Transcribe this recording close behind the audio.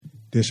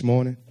This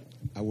morning,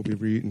 I will be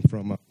reading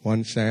from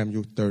 1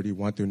 Samuel 30,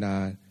 1 through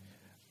 9.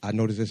 I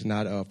know this is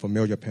not a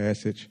familiar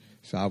passage,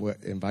 so I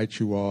would invite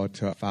you all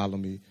to follow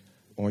me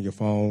on your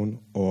phone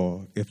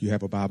or if you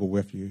have a Bible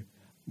with you.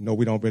 No,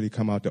 we don't really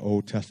come out the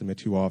Old Testament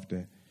too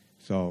often,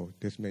 so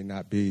this may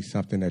not be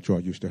something that you're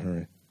used to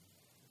hearing.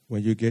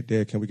 When you get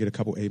there, can we get a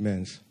couple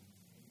amens?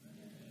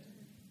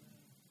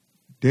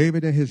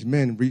 David and his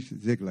men reached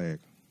Ziklag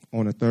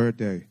on the third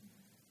day.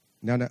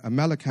 Now the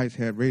Amalekites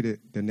had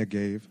raided the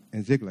Negev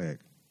and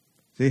Ziklag.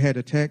 They had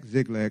attacked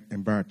Ziklag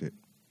and burnt it,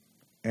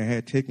 and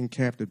had taken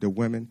captive the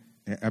women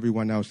and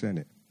everyone else in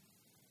it.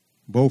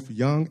 Both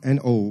young and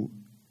old,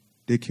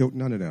 they killed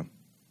none of them,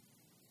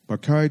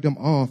 but carried them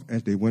off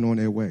as they went on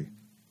their way.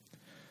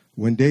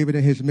 When David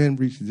and his men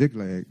reached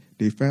Ziklag,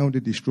 they found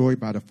it destroyed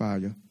by the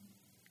fire,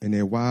 and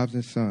their wives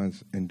and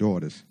sons and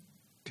daughters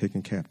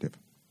taken captive.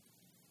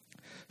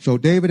 So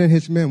David and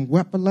his men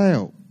wept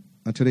aloud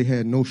until they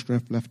had no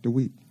strength left to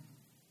weep.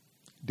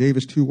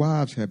 David's two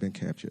wives had been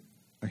captured,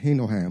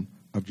 Ahinoam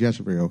of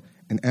Jezreel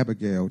and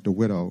Abigail, the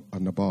widow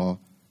of Nabal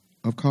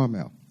of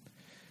Carmel.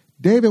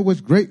 David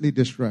was greatly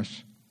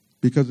distressed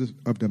because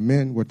of the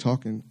men were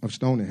talking of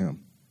stoning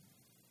him.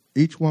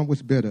 Each one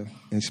was bitter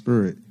in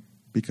spirit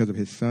because of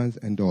his sons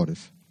and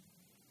daughters.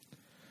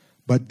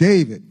 But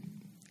David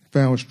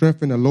found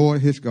strength in the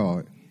Lord his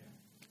God.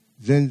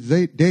 Then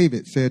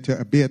David said to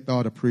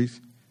Abiathar the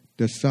priest,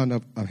 the son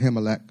of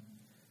Ahimelech,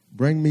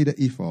 "Bring me the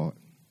ephod."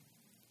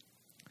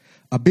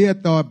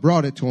 Abiathar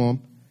brought it to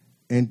him,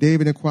 and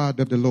David inquired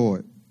of the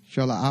Lord,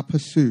 "Shall I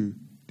pursue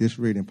this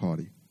raiding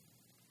party?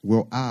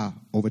 Will I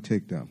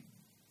overtake them?"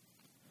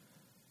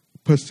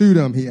 "Pursue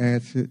them," he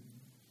answered.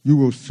 "You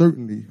will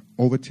certainly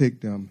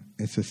overtake them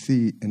and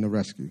succeed in the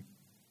rescue."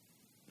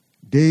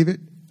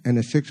 David and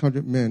the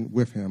 600 men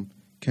with him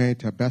came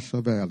to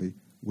Bessa Valley,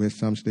 where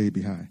some stayed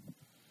behind.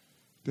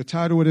 The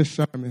title of this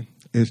sermon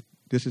is,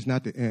 "This is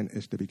not the end,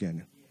 it's the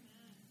beginning."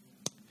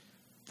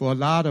 For a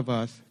lot of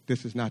us,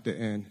 this is not the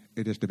end,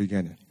 it is the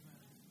beginning.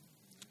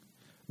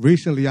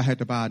 Recently, I had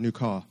to buy a new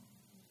car.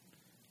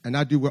 And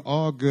I do what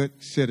all good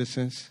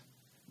citizens,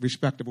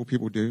 respectable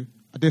people do.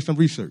 I did some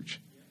research,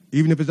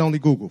 even if it's only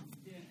Google.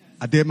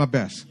 I did my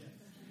best.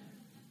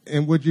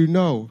 And would you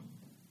know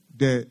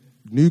that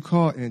new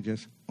car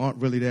engines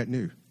aren't really that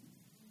new?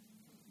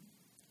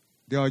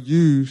 They are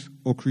used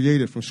or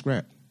created from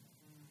scrap.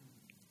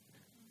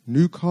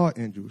 New car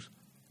engines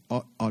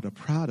are the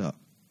product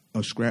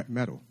of scrap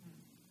metal.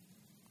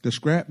 The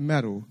scrap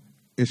metal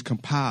is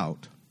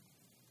compiled,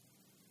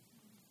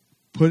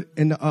 put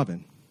in the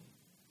oven,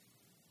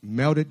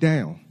 melted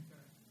down,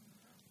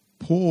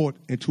 poured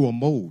into a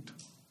mold.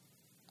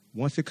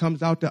 Once it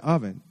comes out the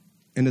oven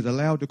and is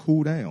allowed to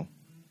cool down,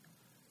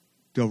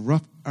 the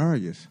rough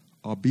areas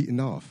are beaten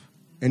off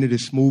and it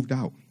is smoothed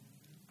out.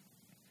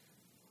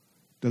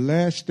 The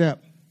last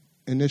step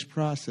in this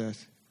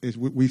process is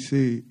what we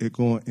see it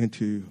going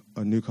into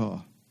a new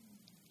car.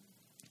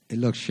 It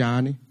looks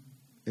shiny,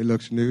 it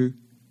looks new,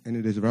 and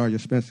it is very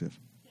expensive.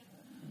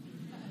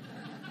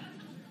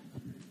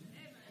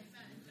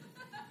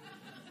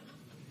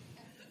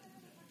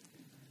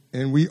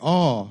 And we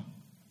all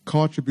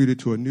contributed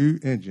to a new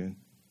engine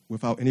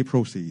without any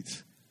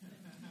proceeds.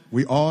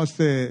 We all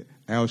said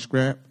our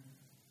scrap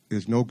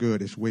is no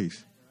good, it's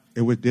waste.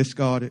 It was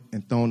discarded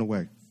and thrown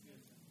away.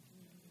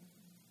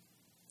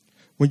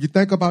 When you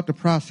think about the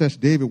process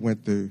David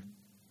went through,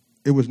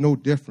 it was no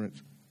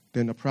different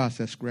than the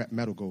process scrap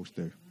metal goes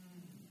through.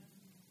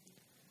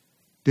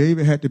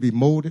 David had to be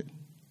molded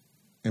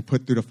and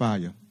put through the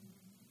fire.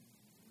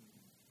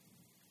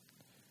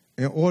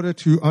 In order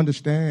to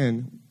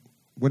understand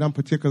what I'm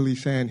particularly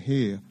saying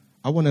here,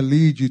 I want to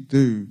lead you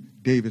through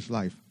David's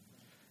life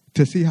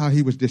to see how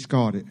he was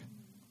discarded,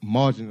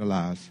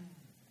 marginalized,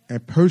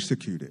 and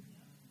persecuted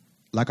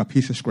like a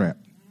piece of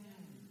scrap.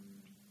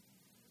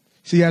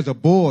 See, as a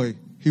boy,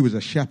 he was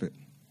a shepherd.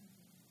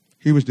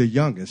 He was the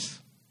youngest.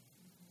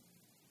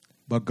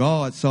 But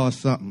God saw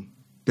something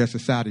that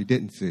society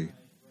didn't see.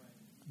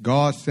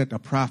 God sent a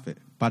prophet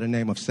by the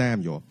name of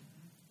Samuel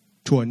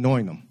to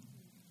anoint him.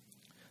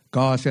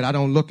 God said, "I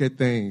don't look at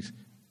things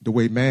the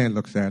way man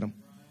looks at them.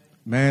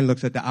 Man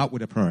looks at the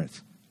outward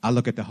appearance. I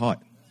look at the heart."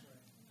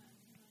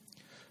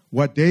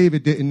 What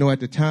David didn't know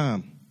at the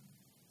time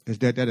is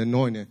that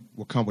anointing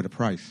will come with a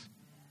price.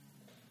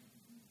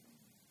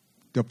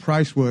 The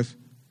price was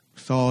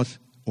Saul's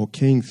or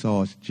King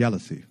Saul's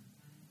jealousy,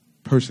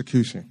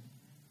 persecution.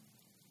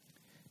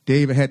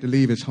 David had to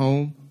leave his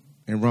home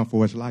and run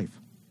for his life.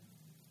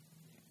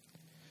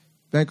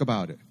 Think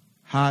about it.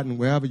 Hiding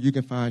wherever you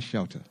can find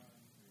shelter.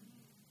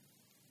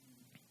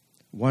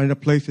 One of the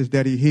places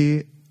that he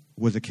hid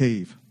was a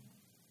cave.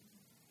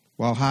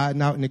 While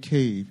hiding out in the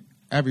cave,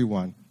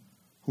 everyone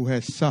who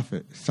had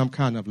suffered some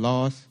kind of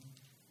loss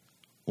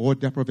or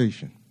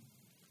deprivation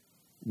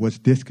was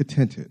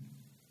discontented,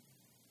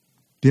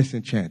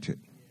 disenchanted,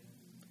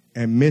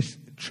 and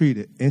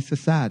mistreated in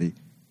society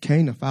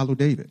came to follow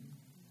David.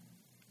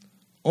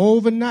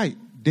 Overnight,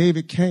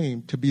 David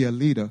came to be a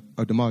leader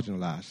of the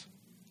marginalized.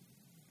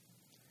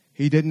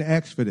 He didn't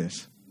ask for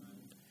this.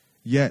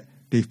 Yet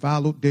they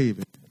followed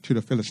David to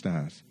the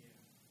Philistines.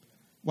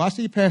 Well, I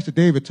see Pastor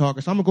David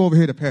talking, so I'm going to go over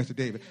here to Pastor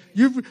David.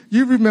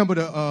 You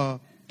remember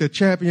the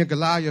champion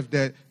Goliath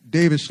that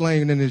David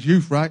slain in his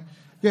youth, right?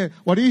 Yeah.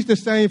 Well, these the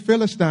same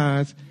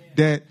Philistines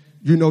that,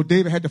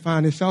 David had to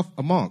find himself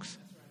amongst.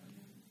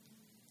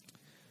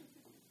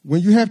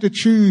 When you have to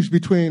choose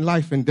between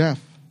life and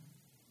death,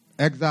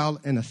 exile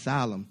and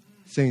asylum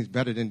seems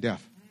better than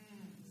death.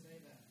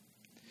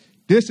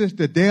 This is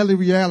the daily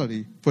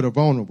reality for the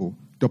vulnerable,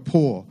 the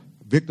poor,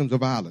 victims of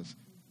violence,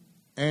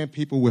 and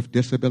people with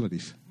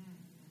disabilities.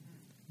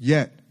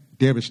 Yet,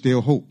 there is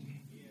still hope.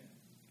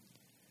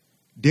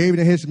 David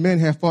and his men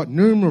have fought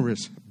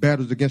numerous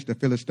battles against the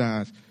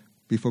Philistines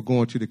before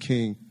going to the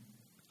king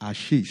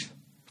Achish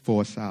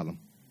for asylum.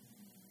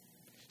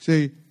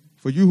 See,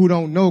 for you who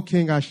don't know,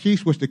 King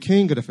Achish was the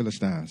king of the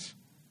Philistines.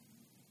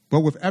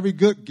 But with every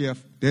good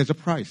gift, there's a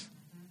price.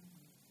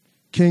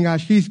 King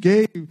Achish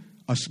gave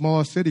a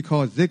small city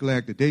called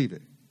Ziklag to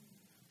David.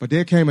 But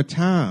there came a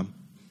time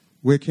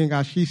where King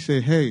Achish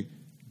said, hey,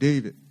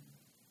 David,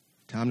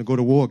 time to go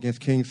to war against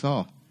King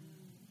Saul.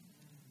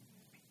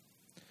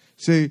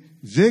 See,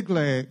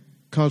 Ziklag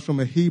comes from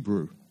a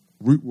Hebrew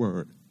root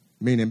word,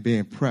 meaning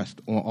being pressed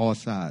on all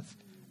sides.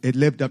 It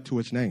lived up to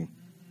its name.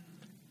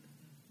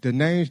 The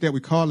names that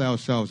we call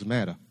ourselves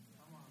matter.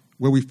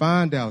 Where we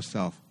find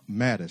ourselves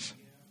matters.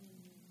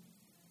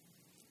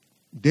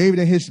 David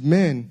and his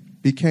men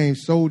became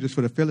soldiers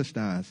for the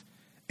Philistines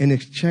in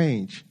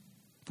exchange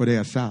for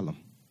their asylum.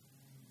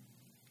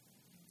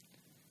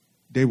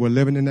 They were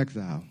living in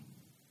exile.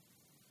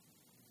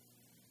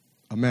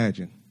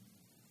 Imagine,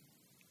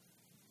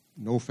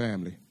 no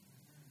family,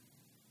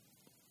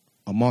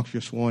 amongst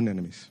your sworn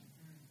enemies.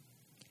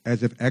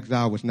 As if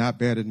exile was not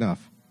bad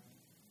enough.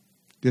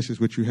 This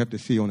is what you have to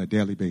see on a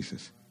daily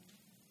basis.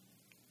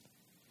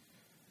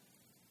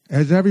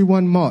 As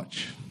everyone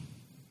marched,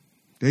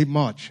 they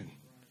marching.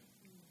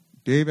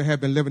 David had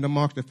been living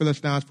amongst the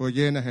Philistines for a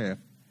year and a half,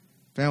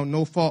 found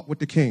no fault with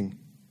the king.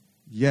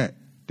 Yet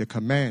the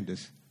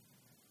commanders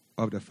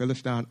of the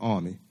Philistine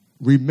army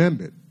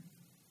remembered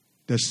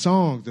the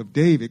songs of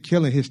David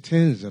killing his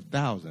tens of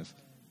thousands.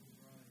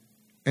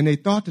 And they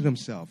thought to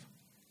themselves,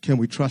 can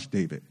we trust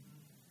David?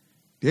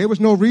 There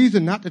was no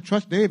reason not to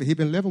trust David. He'd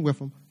been living with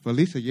him for at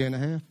least a year and a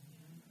half.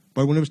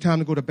 But when it was time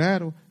to go to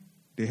battle,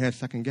 they had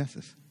second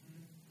guesses.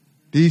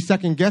 These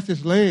second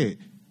guesses led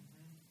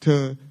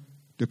to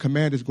the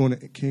commanders going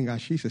to King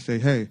Achish and say,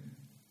 hey,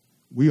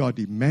 we are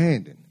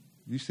demanding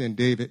you send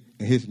David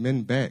and his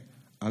men back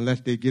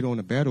unless they get on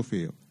the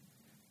battlefield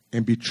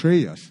and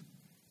betray us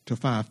to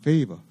find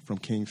favor from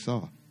King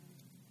Saul.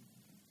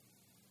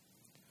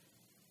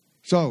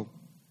 So,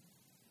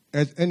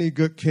 as any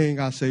good king,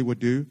 I say, would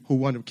do, who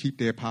wanted to keep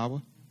their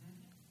power,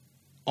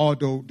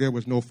 although there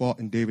was no fault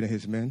in David and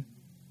his men,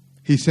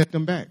 he sent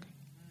them back.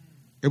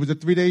 It was a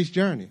 3-day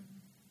journey.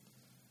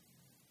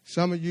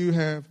 Some of you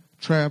have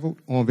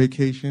traveled on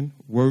vacation,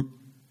 work,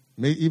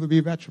 may even be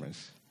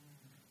veterans.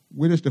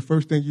 What is the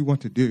first thing you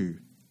want to do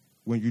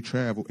when you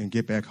travel and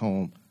get back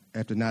home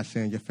after not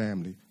seeing your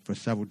family for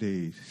several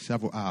days,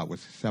 several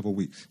hours, several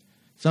weeks?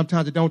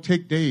 Sometimes it don't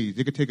take days.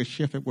 It could take a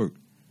shift at work.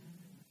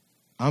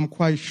 I'm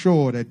quite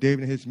sure that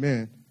David and his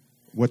men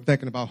were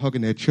thinking about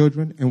hugging their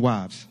children and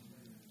wives,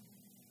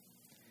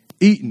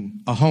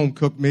 eating a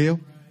home-cooked meal,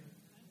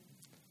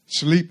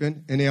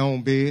 sleeping in their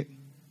own bed.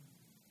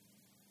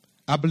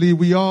 I believe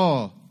we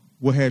all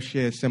will have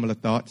shared similar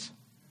thoughts.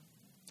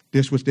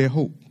 This was their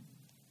hope.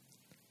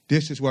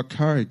 This is what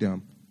carried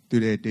them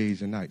through their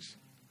days and nights.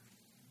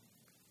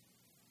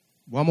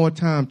 One more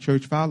time,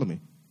 church, follow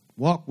me.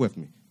 Walk with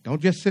me.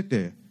 Don't just sit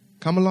there.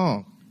 Come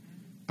along.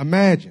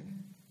 Imagine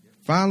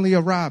finally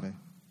arriving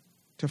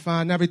to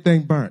find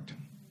everything burnt.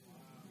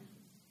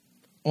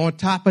 On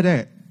top of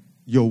that,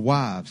 your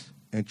wives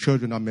and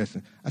children are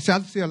missing. I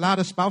see a lot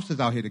of spouses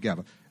out here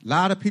together. A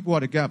lot of people are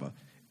together.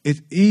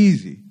 It's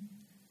easy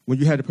when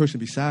you have the person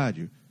beside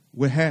you.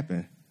 What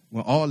happened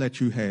when all that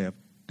you have,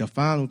 the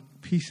final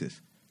pieces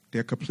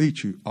that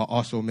complete you, are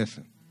also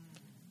missing?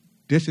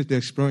 This is the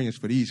experience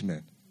for these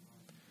men.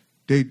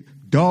 They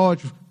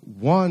dodge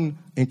one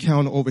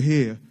encounter over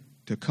here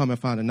to come and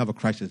find another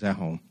crisis at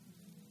home.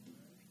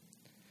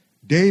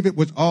 David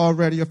was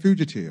already a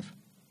fugitive,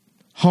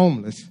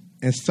 homeless,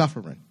 and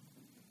suffering.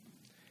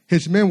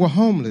 His men were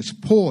homeless,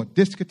 poor,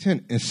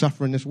 discontent, and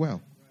suffering as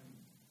well.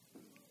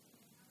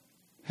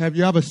 Have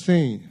you ever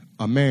seen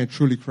a man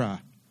truly cry?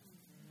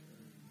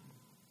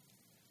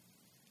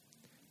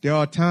 There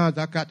are times,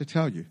 I got to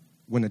tell you,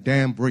 when the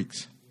dam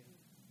breaks.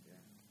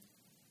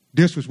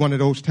 This was one of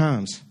those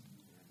times.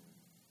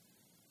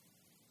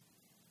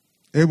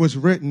 It was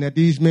written that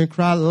these men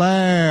cried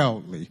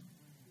loudly.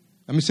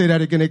 Let me say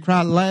that again. They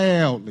cried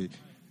loudly.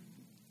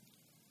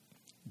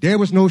 There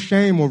was no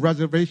shame or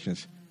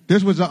reservations.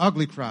 This was an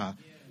ugly cry.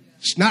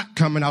 Snot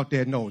coming out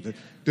their nose.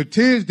 The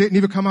tears didn't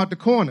even come out the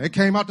corner. It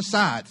came out the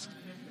sides.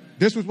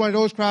 This was one of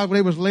those cries where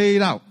they was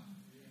laid out.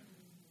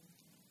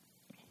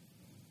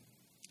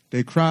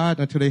 They cried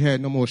until they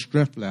had no more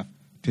strength left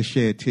to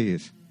shed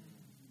tears.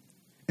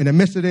 In the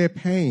midst of their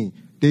pain,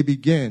 they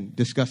began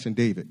discussing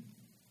David.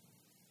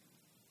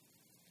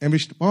 In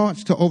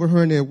response to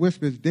overhearing their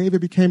whispers, David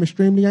became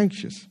extremely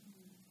anxious.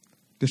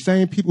 The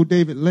same people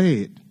David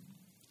led,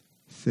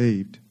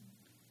 saved,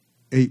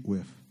 ate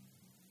with,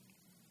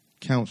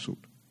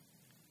 counseled,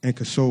 and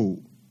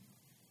consoled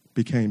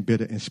became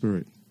bitter in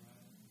spirit.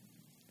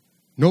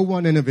 No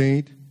one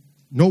intervened.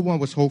 No one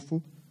was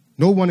hopeful.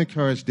 No one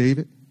encouraged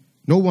David.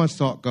 No one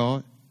sought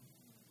God.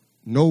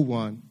 No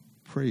one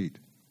prayed.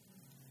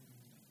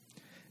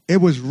 It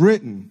was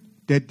written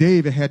that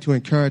David had to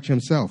encourage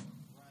himself.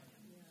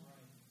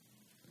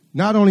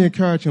 Not only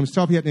encourage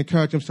himself, he had to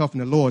encourage himself in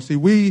the Lord. See,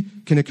 we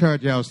can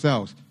encourage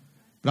ourselves.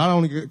 But I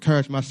don't only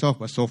encourage myself,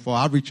 but so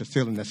far, I reach a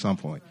ceiling at some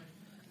point.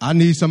 I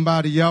need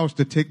somebody else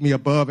to take me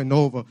above and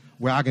over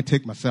where I can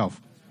take myself.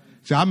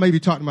 See, I may be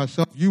talking to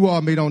myself. You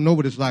all may don't know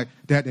what it's like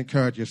to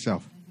encourage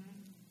yourself.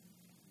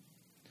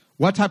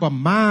 What type of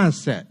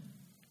mindset,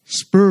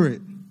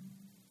 spirit,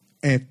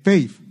 and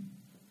faith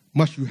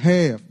must you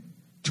have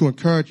to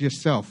encourage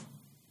yourself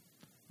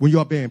when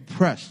you're being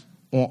pressed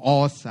on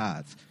all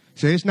sides?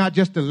 So it's not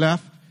just the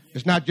left.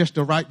 It's not just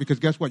the right, because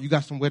guess what? You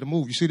got somewhere to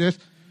move. You see this?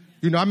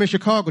 I'm in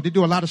Chicago. They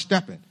do a lot of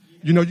stepping.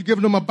 You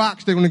give them a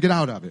box, they're going to get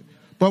out of it.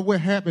 But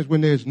what happens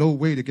when there's no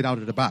way to get out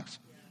of the box?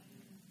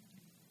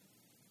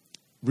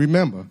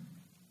 Remember,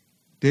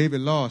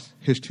 David lost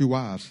his 2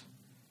 wives.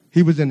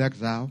 He was in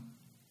exile.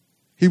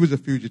 He was a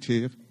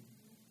fugitive.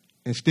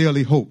 And still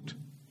he hoped.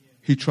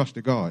 He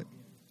trusted God.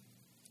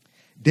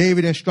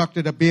 David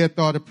instructed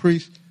Abiathar the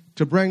priest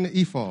to bring the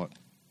ephod.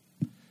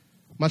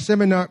 My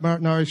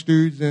seminary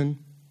students and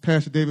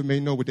Pastor David may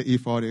know what the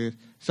ephod is.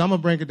 So I'm going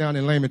to break it down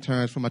in layman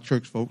terms for my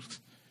church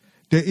folks.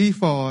 The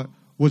ephod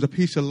was a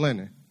piece of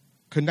linen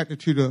connected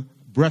to the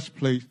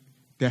breastplate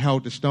that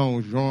held the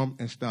stones, Urim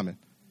and Thummim.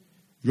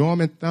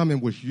 Urim and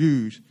Thummim was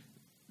used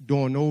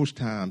during those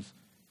times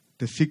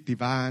to seek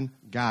divine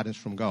guidance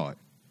from God.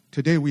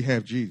 Today we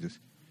have Jesus.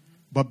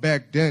 But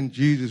back then,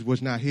 Jesus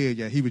was not here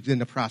yet. He was in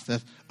the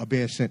process of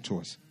being sent to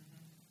us.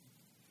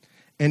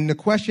 And the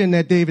question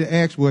that David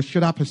asked was,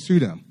 should I pursue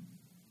them?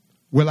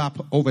 Will I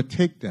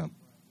overtake them?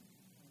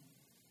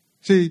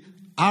 See,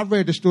 I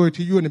read the story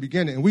to you in the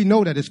beginning, and we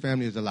know that his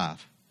family is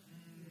alive.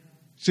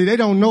 See, they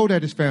don't know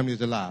that his family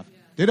is alive.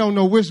 They don't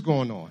know what's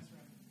going on.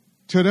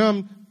 To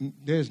them,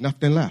 there's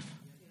nothing left.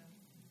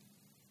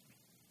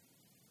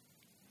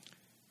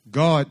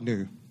 God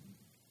knew.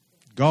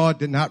 God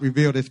did not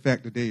reveal this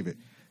fact to David.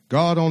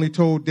 God only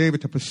told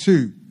David to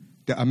pursue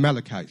the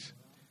Amalekites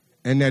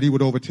and that he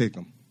would overtake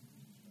them.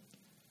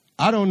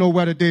 I don't know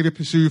whether David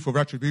pursued for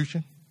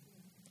retribution.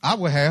 I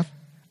would have.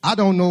 I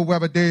don't know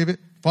whether David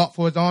fought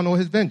for his honor or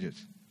his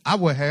vengeance. I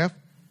would have.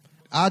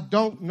 I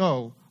don't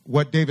know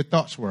what David's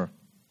thoughts were.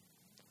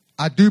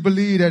 I do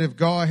believe that if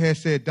God had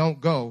said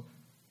don't go,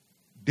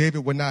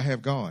 David would not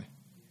have gone.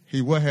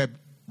 He would have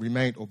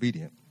remained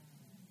obedient.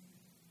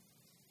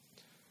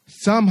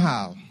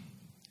 Somehow,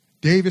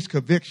 David's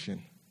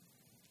conviction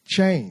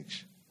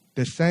changed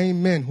the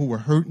same men who were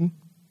hurting,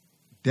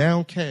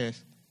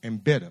 downcast,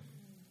 and bitter.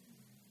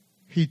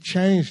 He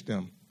changed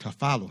them to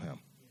follow him.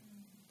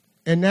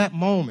 In that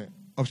moment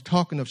of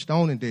talking of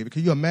stoning David,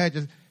 can you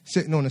imagine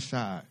sitting on the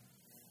side,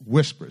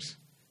 whispers,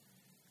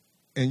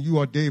 and you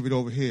are David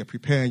over here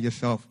preparing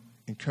yourself,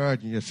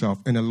 encouraging yourself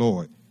in the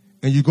Lord,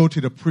 and you go to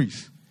the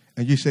priest,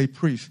 and you say,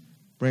 priest,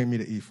 bring me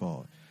the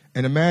ephod.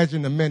 And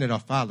imagine the men that are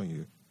following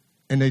you,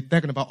 and they're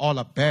thinking about all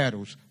the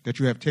battles that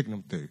you have taken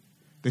them through.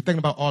 They're thinking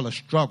about all the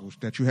struggles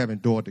that you have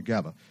endured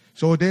together.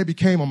 So there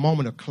became a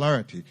moment of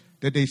clarity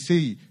that they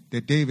see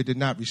that David did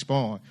not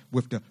respond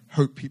with the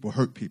hurt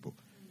people.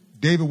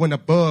 David went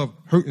above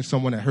hurting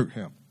someone that hurt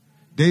him.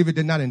 David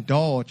did not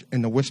indulge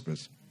in the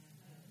whispers.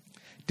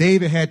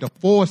 David had the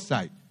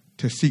foresight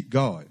to seek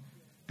God.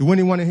 Do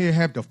anyone in here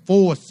have the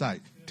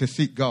foresight to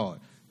seek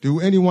God? Do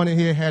anyone in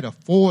here have the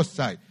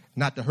foresight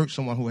not to hurt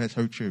someone who has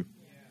hurt you?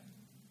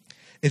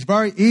 It's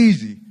very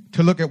easy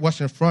to look at what's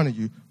in front of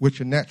you with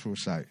your natural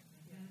sight.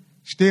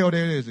 Still,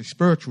 there is a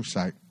spiritual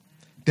sight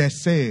that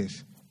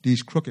says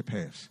these crooked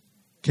paths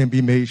can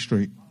be made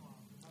straight.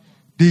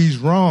 These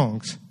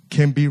wrongs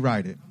can be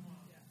righted.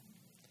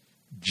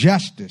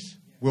 Justice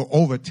will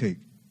overtake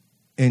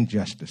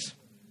injustice.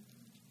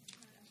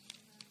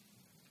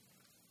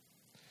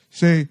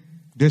 See,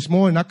 this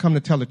morning I come to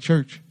tell the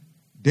church,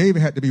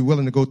 David had to be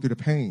willing to go through the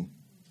pain,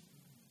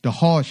 the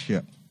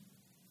hardship,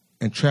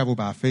 and travel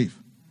by faith.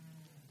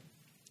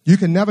 You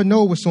can never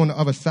know what's on the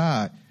other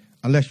side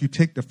unless you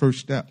take the first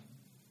step.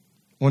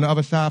 On the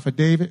other side for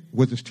David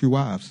was his 2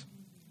 wives.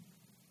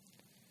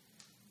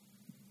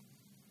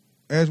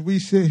 As we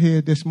sit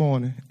here this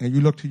morning and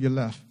you look to your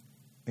left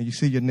and you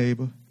see your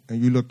neighbor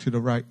and you look to the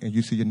right and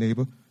you see your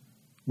neighbor,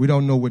 we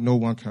don't know what no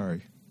one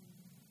carries.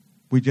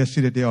 We just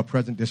see that they are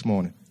present this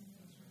morning.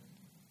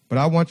 But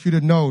I want you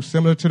to know,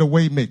 similar to the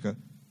Waymaker,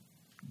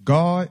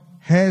 God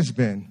has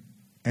been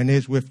and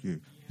is with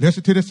you.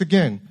 Listen to this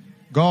again.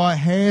 God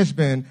has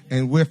been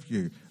and with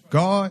you.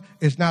 God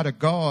is not a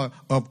God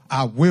of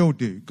I will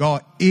do.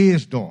 God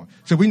is doing.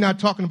 So we're not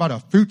talking about a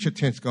future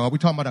tense God. We're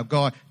talking about a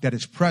God that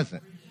is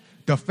present.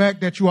 The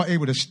fact that you are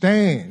able to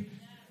stand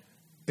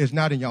is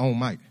not in your own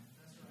might.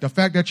 The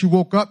fact that you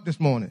woke up this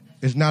morning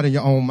is not in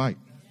your own might.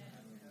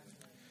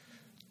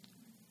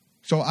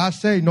 So I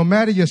say, no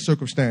matter your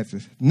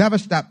circumstances, never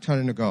stop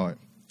turning to God.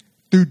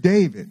 Through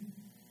David,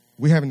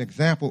 we have an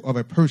example of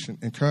a person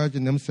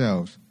encouraging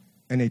themselves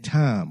in a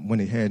time when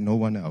they had no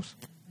one else.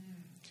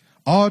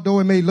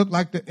 Although it may look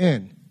like the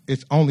end,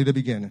 it's only the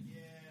beginning.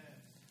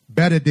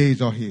 Better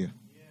days are here.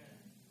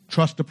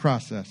 Trust the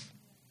process.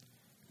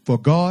 For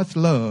God's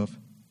love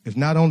is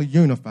not only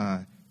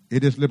unifying,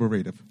 it is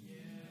liberative.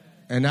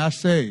 And I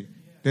say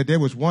that there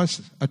was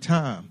once a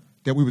time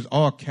that we was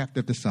all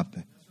captive to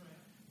something.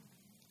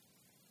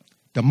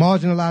 The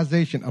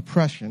marginalization,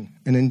 oppression,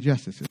 and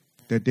injustices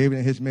that David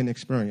and his men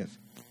experienced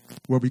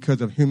were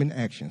because of human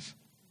actions.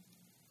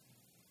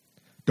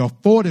 The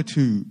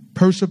fortitude,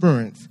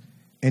 perseverance,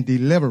 and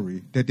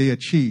delivery that they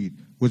achieved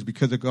was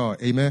because of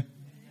God. Amen?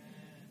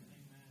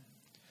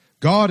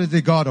 God is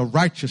a God of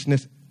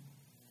righteousness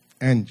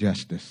and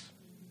justice.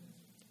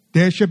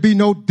 There should be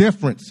no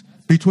difference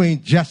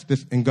between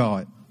justice and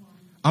God.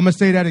 I'm going to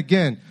say that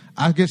again.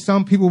 I get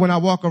some people when I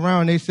walk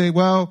around, they say,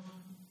 well,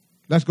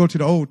 let's go to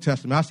the Old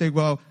Testament. I say,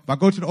 well, if I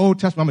go to the Old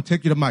Testament, I'm going to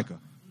take you to Micah.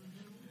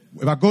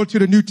 If I go to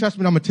the New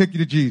Testament, I'm going to take you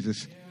to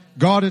Jesus.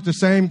 God is the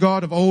same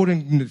God of old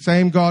and the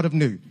same God of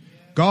new.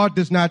 God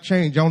does not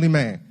change, only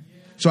man.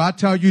 So I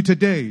tell you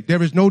today,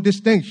 there is no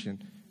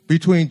distinction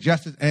between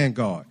justice and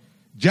God.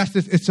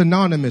 Justice is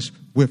synonymous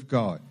with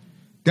God.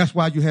 That's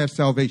why you have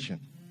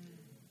salvation.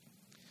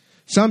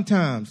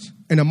 Sometimes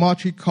in a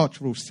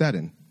multicultural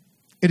setting,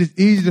 it is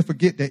easy to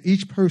forget that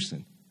each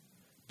person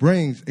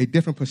brings a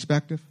different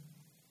perspective,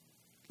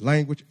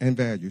 language, and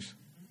values.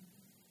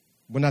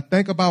 When I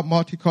think about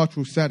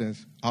multicultural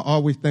settings, I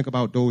always think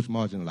about those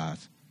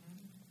marginalized.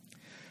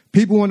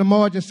 People on the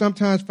margin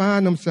sometimes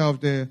find themselves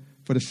there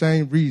for the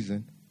same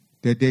reason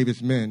that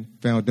David's men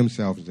found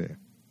themselves there,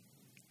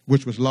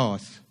 which was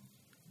loss,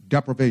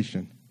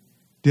 deprivation,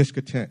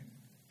 discontent,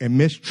 and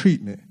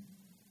mistreatment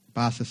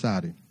by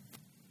society.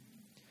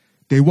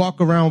 They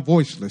walk around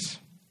voiceless.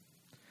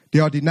 They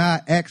are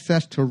denied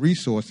access to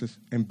resources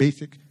and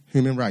basic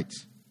human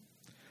rights.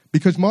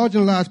 Because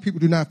marginalized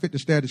people do not fit the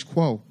status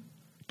quo,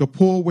 the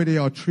poor way they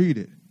are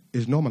treated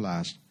is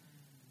normalized.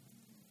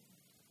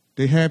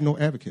 They have no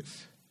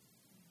advocates.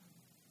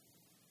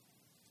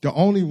 The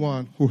only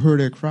one who heard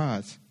their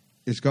cries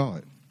is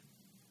God.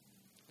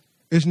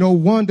 It's no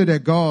wonder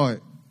that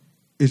God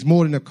is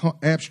more than an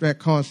abstract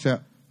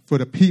concept for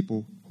the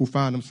people who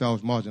find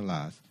themselves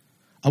marginalized.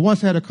 I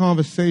once had a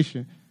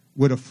conversation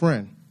with a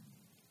friend,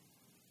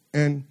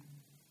 and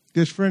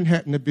this friend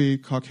happened to be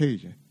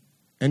Caucasian.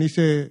 And he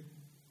said,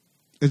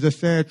 it's a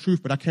sad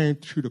truth, but I came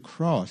to the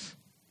cross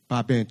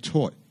by being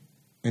taught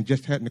and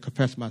just having to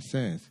confess my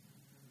sins.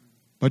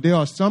 But there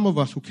are some of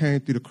us who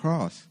came through the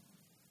cross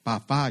by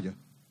fire,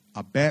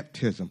 a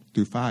baptism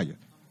through fire.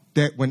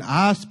 That when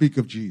I speak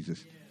of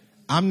Jesus,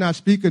 I'm not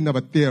speaking of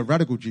a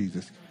theoretical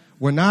Jesus.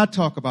 When I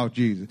talk about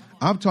Jesus,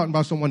 I'm talking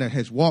about someone that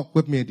has walked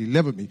with me and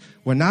delivered me.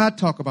 When I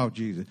talk about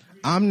Jesus,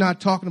 I'm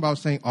not talking about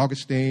St.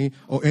 Augustine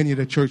or any of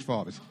the church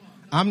fathers.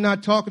 I'm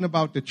not talking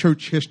about the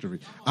church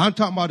history. I'm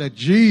talking about a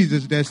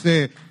Jesus that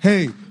said,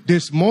 hey,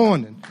 this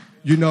morning,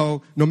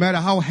 no matter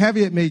how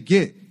heavy it may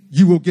get,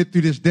 you will get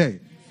through this day.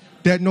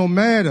 That no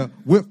matter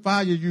what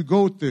fire you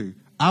go through,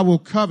 I will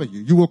cover you.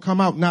 You will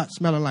come out not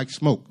smelling like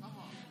smoke.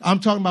 I'm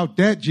talking about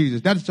that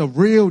Jesus. That is a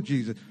real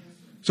Jesus.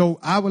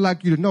 So I would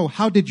like you to know,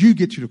 how did you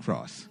get to the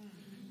cross?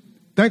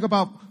 Think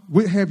about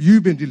what have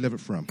you been delivered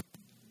from?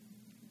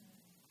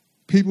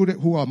 People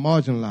who are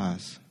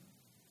marginalized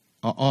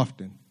are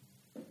often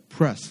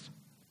pressed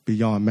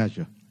beyond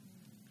measure.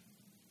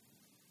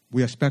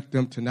 We expect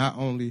them to not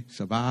only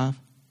survive,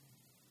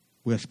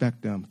 we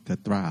expect them to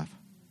thrive.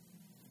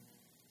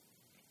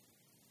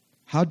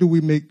 How do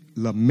we make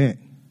lament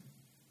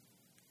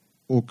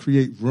or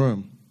create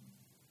room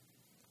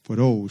for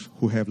those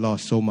who have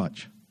lost so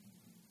much?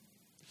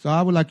 So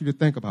I would like you to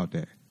think about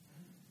that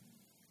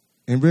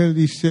and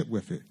really sit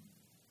with it.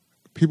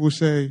 People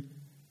say,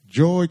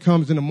 joy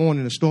comes in the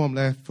morning, the storm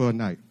lasts for a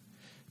night.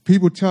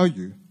 People tell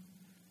you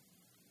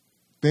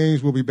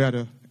things will be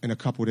better in a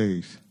couple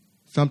days.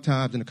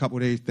 Sometimes in a couple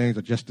days, things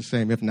are just the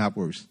same, if not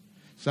worse.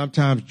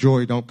 Sometimes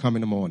joy don't come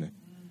in the morning.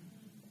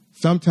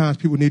 Sometimes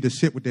people need to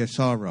sit with their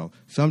sorrow.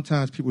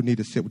 Sometimes people need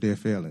to sit with their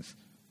feelings.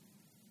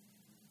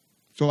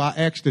 So I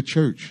asked the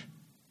church,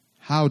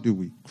 how do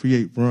we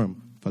create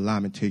room for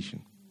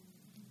lamentation?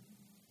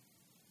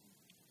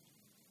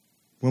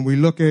 When we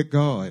look at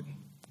God,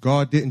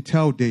 God didn't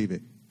tell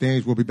David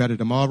things will be better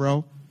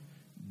tomorrow.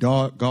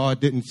 God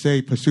didn't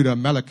say pursue the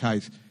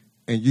Amalekites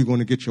and you're going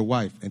to get your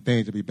wife and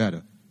things will be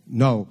better.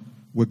 No,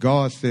 what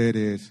God said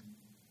is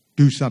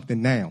do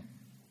something now.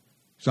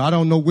 So I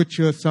don't know what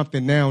your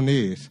something now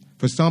is.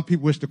 For some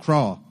people it's to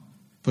crawl.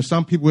 For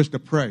some people it's to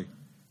pray.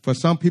 For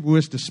some people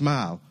it's to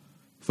smile.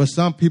 For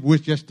some people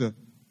it's just to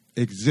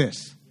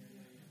exist.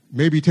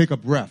 Maybe take a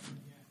breath.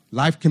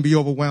 Life can be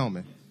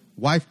overwhelming.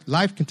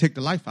 Life can take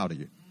the life out of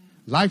you.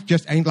 Life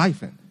just ain't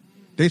lifing.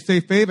 They say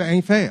favor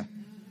ain't fair.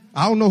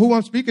 I don't know who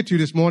I'm speaking to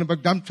this morning,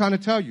 but I'm trying to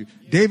tell you.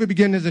 David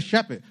began as a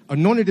shepherd,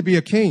 anointed to be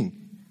a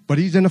king, but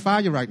he's in the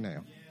fire right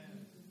now.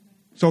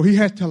 So he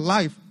has to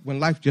life when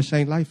life just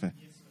ain't lifing.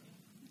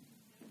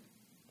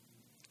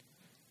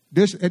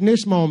 In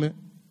this moment,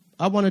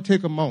 I want to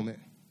take a moment,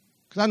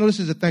 because I know this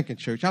is a thinking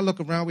church. I look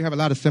around, we have a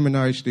lot of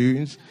seminary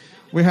students.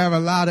 We have a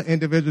lot of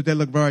individuals that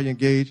look very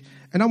engaged.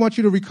 And I want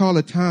you to recall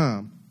a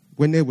time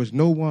when there was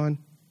no one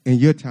in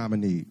your time of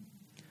need.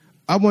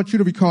 I want you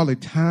to recall a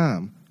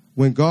time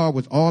when God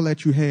was all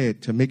that you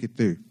had to make it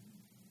through.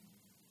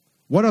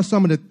 What are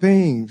some of the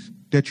things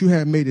that you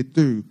have made it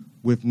through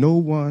with no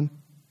one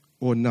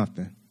or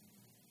nothing?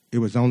 It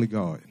was only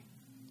God.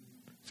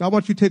 So I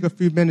want you to take a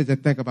few minutes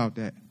and think about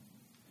that.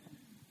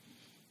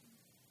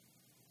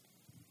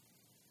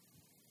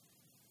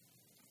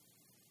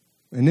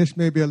 And this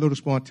may be a little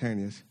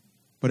spontaneous,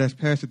 but as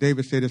Pastor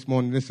David said this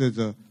morning, this is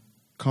a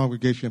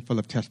congregation full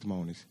of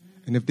testimonies.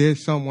 And if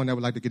there's someone that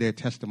would like to get their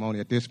testimony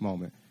at this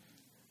moment,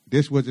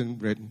 this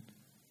wasn't written,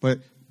 but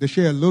to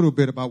share a little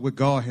bit about what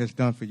God has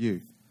done for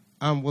you,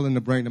 I'm willing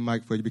to bring the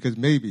mic for you, because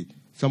maybe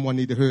someone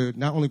needs to hear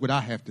not only what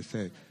I have to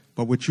say,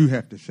 but what you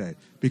have to say,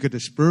 because the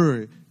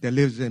spirit that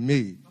lives in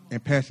me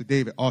and Pastor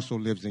David also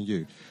lives in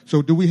you.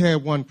 So do we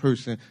have one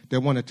person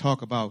that want to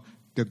talk about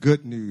the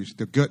good news,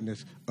 the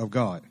goodness of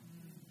God?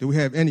 Do we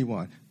have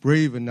anyone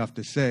brave enough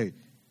to say,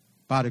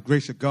 by the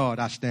grace of God,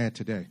 I stand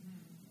today?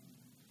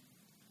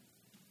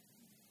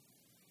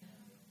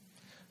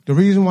 The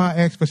reason why I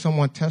asked for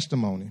someone's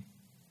testimony,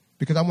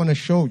 because I want to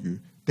show you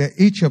that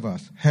each of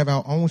us have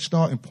our own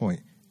starting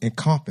point and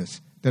compass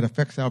that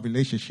affects our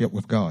relationship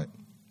with God.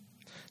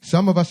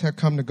 Some of us have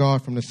come to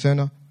God from the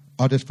center,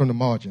 others from the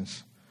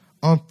margins.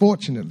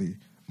 Unfortunately,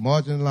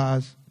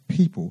 marginalized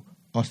people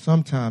are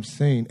sometimes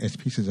seen as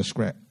pieces of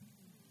scrap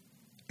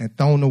and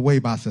thrown away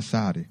by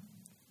society.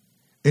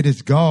 It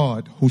is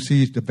God who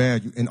sees the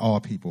value in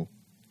all people.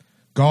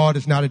 God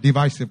is not a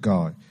divisive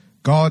God.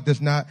 God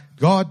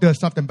does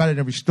something better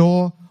than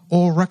restore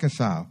or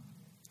reconcile.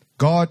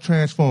 God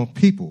transforms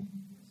people,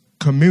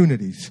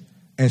 communities,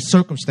 and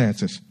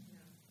circumstances.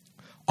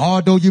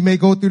 Although you may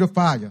go through the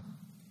fire,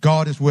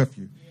 God is with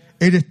you.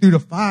 It is through the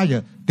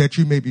fire that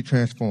you may be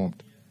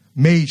transformed,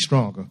 made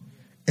stronger,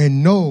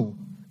 and know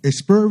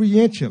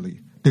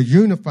experientially the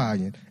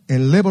unifying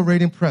and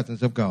liberating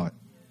presence of God.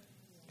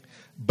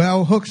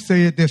 Bell Hooks said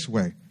it this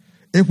way: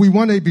 if we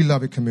want a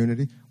beloved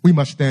community, we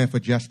must stand for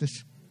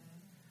justice,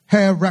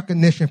 have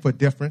recognition for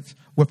difference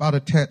without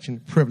attaching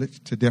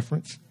privilege to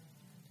difference.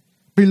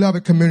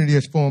 Beloved community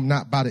is formed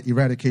not by the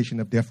eradication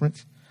of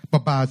difference,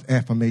 but by its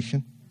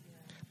affirmation,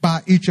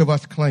 by each of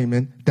us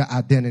claiming the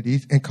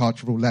identities and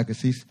cultural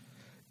legacies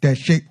that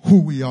shape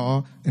who we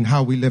are and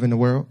how we live in the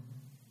world.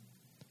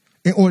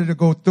 In order to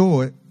go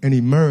through it and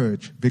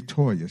emerge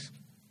victorious,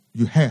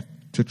 you have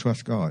to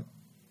trust God.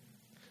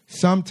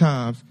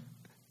 Sometimes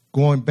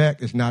going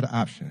back is not an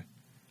option.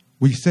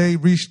 We say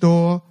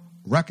restore,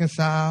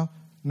 reconcile.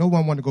 No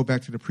one wants to go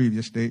back to the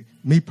previous state.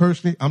 Me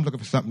personally, I'm looking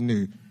for something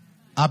new.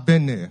 I've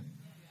been there.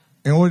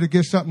 In order to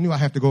get something new, I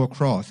have to go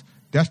across.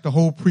 That's the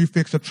whole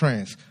prefix of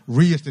trans.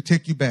 Re is to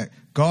take you back.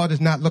 God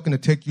is not looking to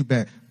take you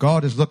back.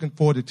 God is looking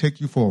forward to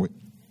take you forward.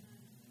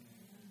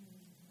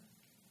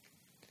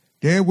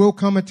 There will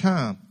come a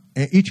time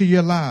in each of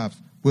your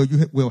lives where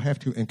you will have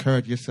to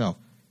encourage yourself,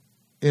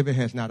 if it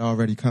has not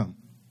already come.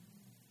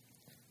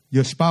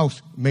 Your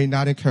spouse may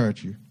not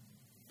encourage you.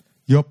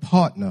 Your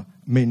partner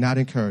may not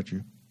encourage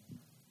you.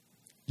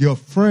 Your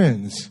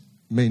friends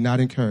may not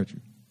encourage you.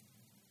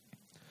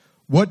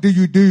 What do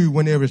you do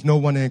when there is no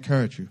one to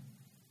encourage you?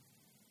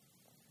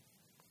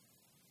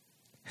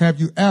 Have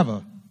you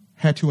ever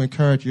had to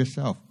encourage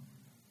yourself?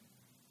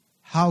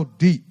 How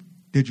deep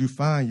did you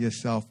find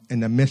yourself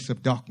in the midst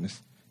of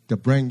darkness to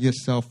bring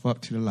yourself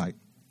up to the light?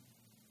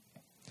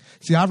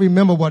 See, I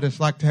remember what it's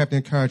like to have to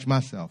encourage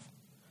myself.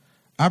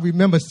 I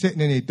remember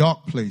sitting in a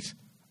dark place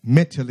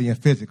mentally and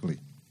physically.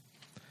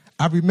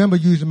 I remember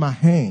using my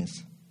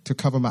hands to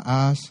cover my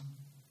eyes,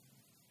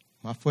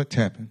 my foot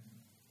tapping.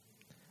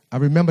 I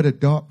remember the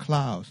dark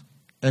clouds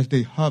as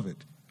they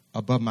hovered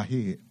above my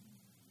head.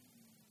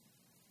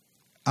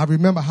 I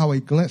remember how a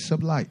glimpse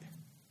of light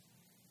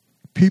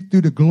peeped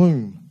through the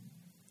gloom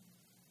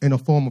in a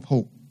form of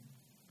hope.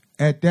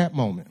 At that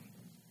moment,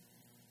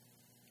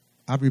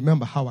 I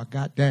remember how I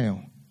got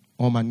down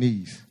on my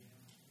knees.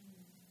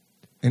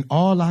 And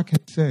all I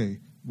can say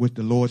was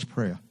the Lord's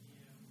Prayer.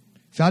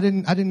 So I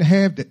didn't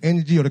have the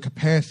energy or the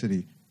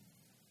capacity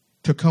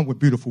to come with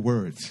beautiful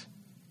words.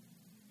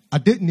 I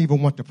didn't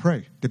even want to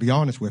pray, to be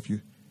honest with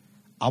you.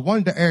 I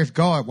wanted to ask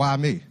God, why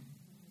me?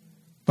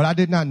 But I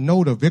did not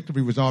know the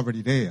victory was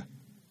already there.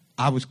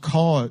 I was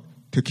called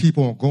to keep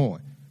on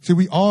going. See,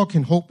 we all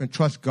can hope and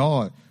trust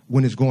God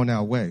when it's going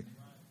our way.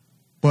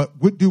 But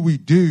what do we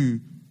do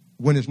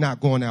when it's not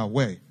going our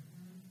way?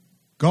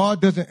 God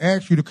doesn't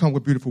ask you to come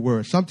with beautiful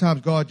words.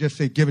 Sometimes God just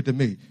say, give it to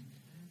me.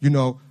 You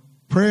know,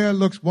 prayer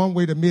looks one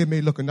way to me, it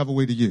may look another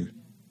way to you.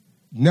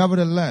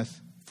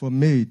 Nevertheless, for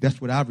me, that's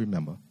what I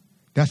remember.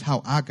 That's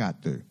how I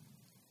got through.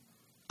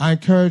 I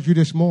encourage you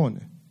this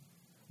morning.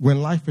 When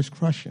life is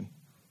crushing,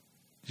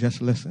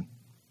 just listen.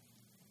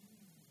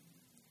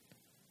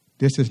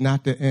 This is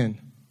not the end.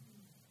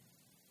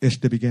 It's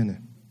the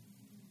beginning.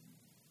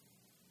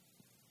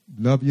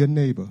 Love your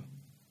neighbor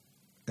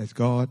as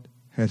God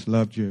has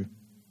loved you.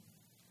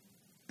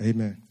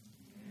 Amen.